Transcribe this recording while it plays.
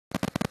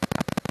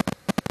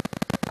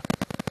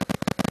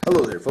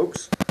Hello there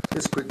folks.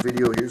 This quick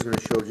video here is going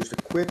to show just a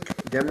quick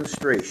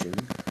demonstration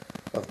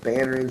of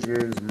Banner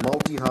Engineering's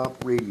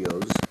multi-hop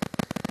radios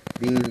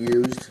being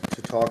used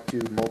to talk to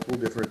multiple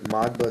different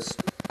Modbus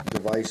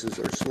devices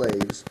or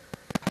slaves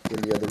in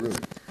the other room.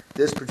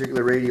 This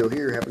particular radio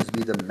here happens to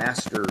be the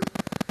master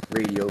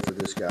radio for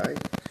this guy,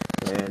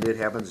 and it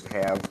happens to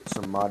have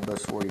some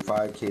Modbus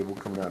 45 cable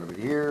coming out of it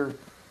here,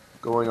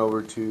 going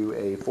over to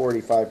a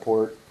 485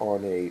 port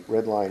on a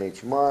red line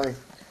HMI.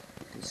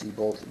 You can see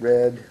both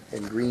red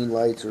and green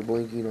lights are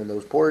blinking on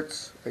those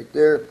ports right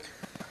there.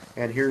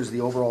 And here's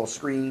the overall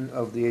screen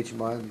of the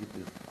HMI. Let me get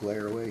the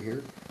glare away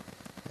here.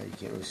 You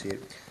can't really see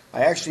it.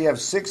 I actually have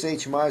 6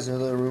 HMIs in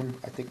the other room.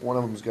 I think one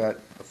of them's got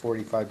a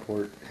 45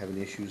 port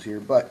having issues here,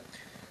 but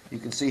you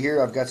can see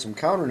here I've got some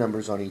counter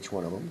numbers on each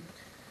one of them.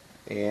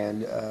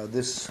 And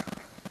this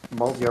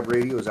multi-hub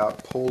radio is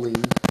out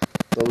polling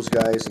those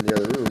guys in the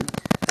other room.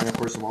 And of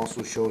course I'm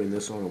also showing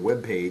this on a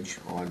web page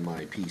on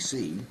my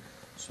PC,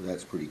 so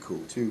that's pretty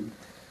cool too.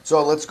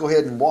 So let's go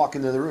ahead and walk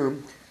into the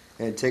room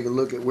and take a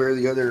look at where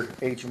the other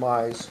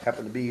HMIs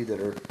happen to be that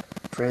are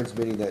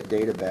transmitting that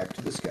data back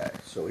to this guy.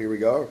 So here we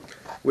go.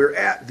 We're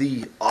at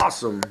the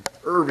awesome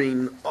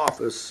Irving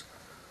office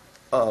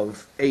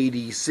of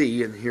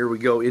ADC, and here we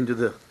go into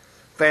the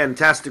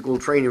fantastical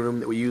training room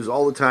that we use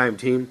all the time,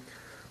 team.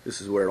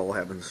 This is where it all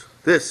happens.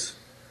 This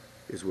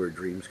is where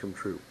dreams come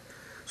true.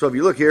 So if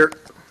you look here,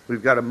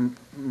 we've got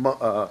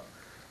a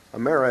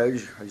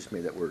marriage. I just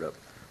made that word up.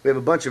 We have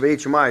a bunch of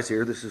HMIs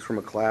here. This is from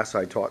a class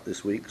I taught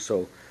this week,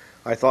 so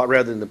I thought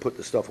rather than to put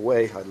the stuff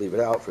away, I'd leave it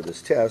out for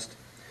this test.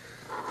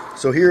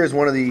 So here is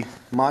one of the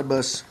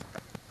Modbus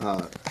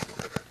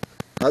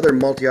other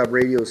multi-op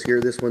radios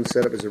here. This one's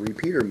set up as a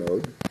repeater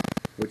mode,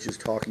 which is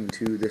talking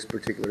to this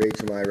particular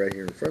HMI right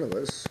here in front of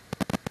us.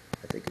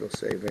 I think it'll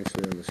say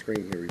eventually on the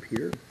screen here,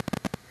 repeater.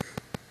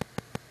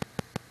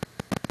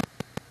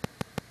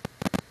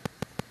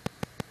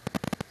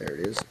 There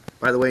it is.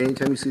 By the way,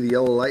 anytime you see the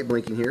yellow light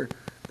blinking here,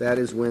 that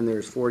is when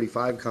there's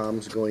 45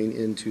 comms going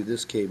into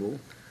this cable.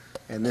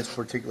 And this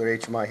particular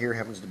HMI here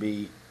happens to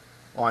be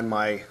on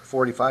my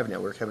 45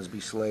 network, happens to be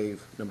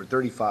slave number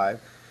 35.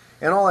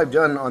 And all I've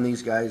done on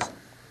these guys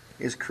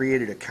is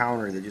created a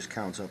counter that just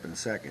counts up in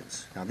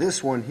seconds. Now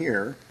this one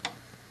here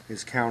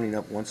is counting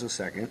up once a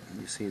second.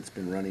 You see it's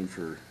been running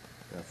for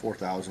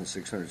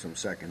 4,600 some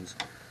seconds.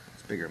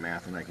 It's bigger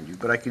math than I can do,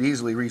 but I could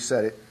easily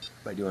reset it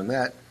by doing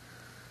that.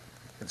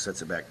 It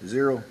sets it back to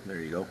 0. There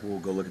you go. We'll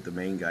go look at the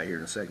main guy here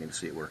in a second to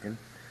see it working.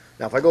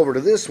 Now if I go over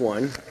to this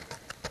one,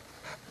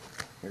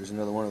 there's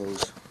another one of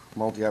those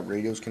multi-op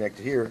radios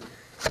connected here.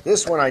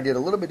 This one I did a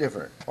little bit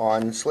different.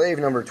 On slave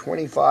number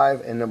 25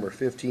 and number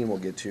 15 we'll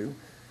get to,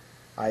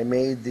 I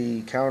made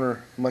the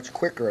counter much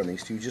quicker on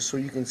these two just so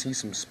you can see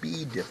some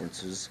speed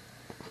differences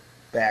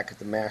back at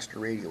the master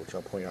radio, which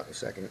I'll point out in a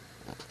second.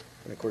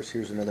 And of course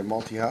here's another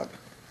multi-hop.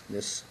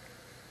 This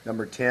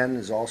number 10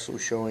 is also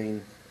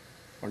showing,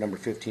 or number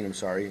 15, I'm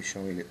sorry, is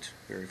showing it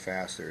very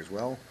fast there as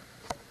well.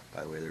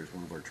 By the way, there's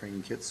one of our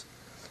training kits.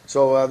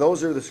 So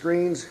those are the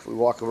screens. If we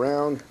walk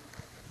around,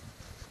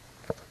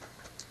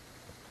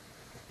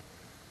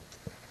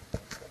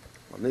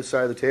 on this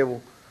side of the table,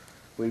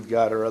 we've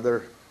got our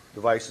other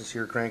devices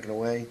here cranking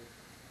away.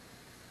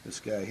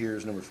 This guy here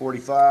is number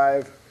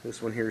 45.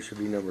 This one here should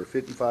be number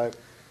 55.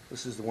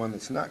 This is the one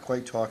that's not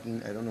quite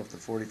talking. I don't know if the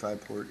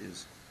 45 port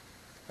is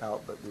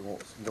out, but you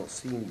don't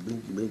see any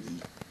blinky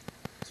blinky.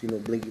 See no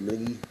blinky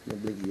blinky, no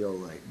blinky yellow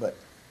light. But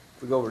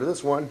if we go over to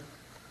this one,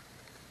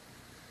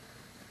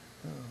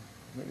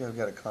 maybe I've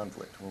got a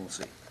conflict. We'll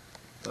see.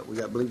 But we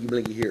got blinky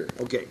blinky here.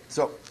 Okay,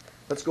 so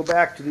let's go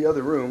back to the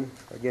other room.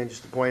 Again,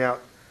 just to point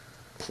out,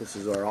 this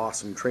is our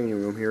awesome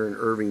training room here in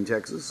Irving,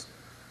 Texas.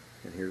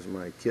 And here's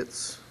my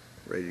kits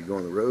ready to go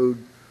on the road.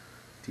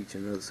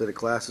 Teaching another set of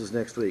classes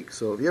next week.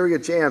 So if you ever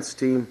get a chance,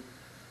 team,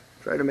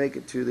 try to make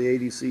it to the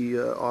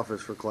ADC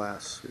office for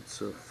class. It's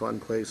a fun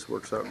place,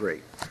 works out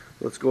great.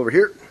 Let's go over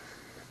here,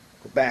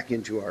 go back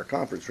into our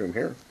conference room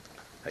here.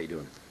 How you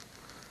doing?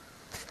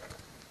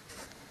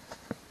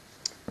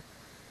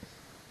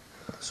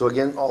 So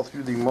again, all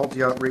through the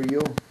multi-hop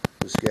radio,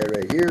 this guy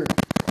right here.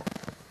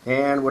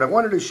 And what I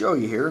wanted to show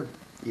you here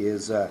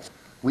is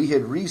we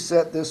had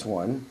reset this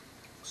one,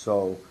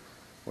 so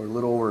we're a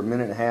little over a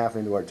minute and a half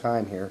into our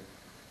time here.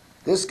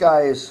 This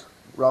guy is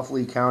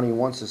roughly counting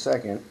once a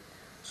second,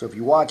 so if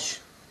you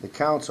watch the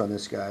counts on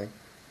this guy,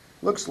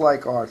 looks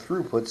like our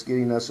throughput's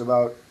getting us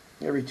about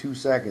every 2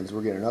 seconds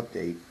we're getting an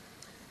update.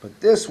 But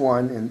this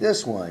one and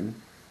this one,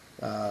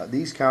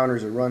 these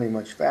counters are running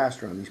much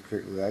faster on these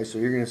particular guys, so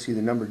you're going to see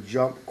the number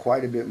jump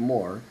quite a bit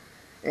more.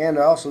 And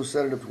I also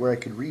set it up to where I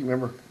could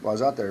remember, while I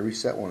was out there, I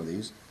reset one of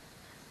these.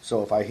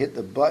 So if I hit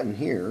the button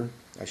here,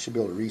 I should be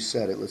able to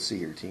reset it. Let's see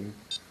here, team.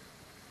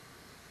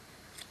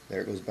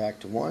 There it goes back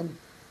to 1.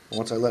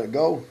 Once I let it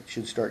go, it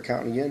should start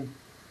counting again.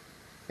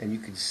 And you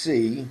can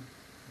see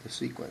the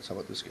sequence. How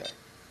about this guy?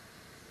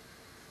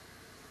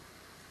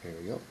 There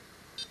we go.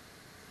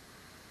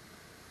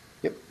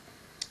 Yep.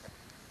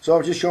 So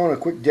I'm just showing a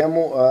quick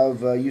demo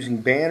of using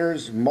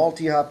Banner's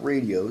multi-hop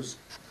radios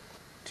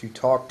to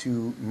talk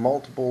to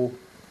multiple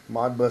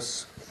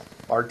Modbus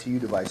RTU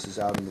devices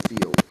out in the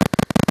field.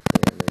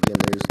 And again,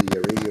 there's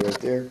the radio right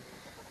there.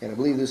 And I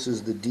believe this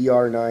is the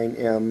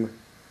DR9M,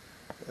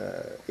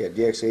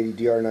 DX80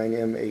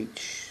 DR9M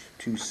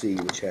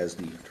H2C, which has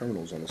the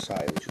terminals on the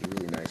side, which is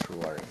really nice for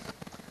wiring.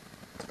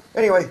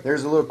 Anyway,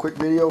 there's a little quick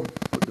video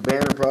with the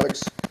Banner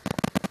products.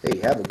 Hey,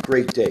 have a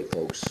great day,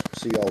 folks.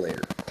 See y'all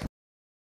later.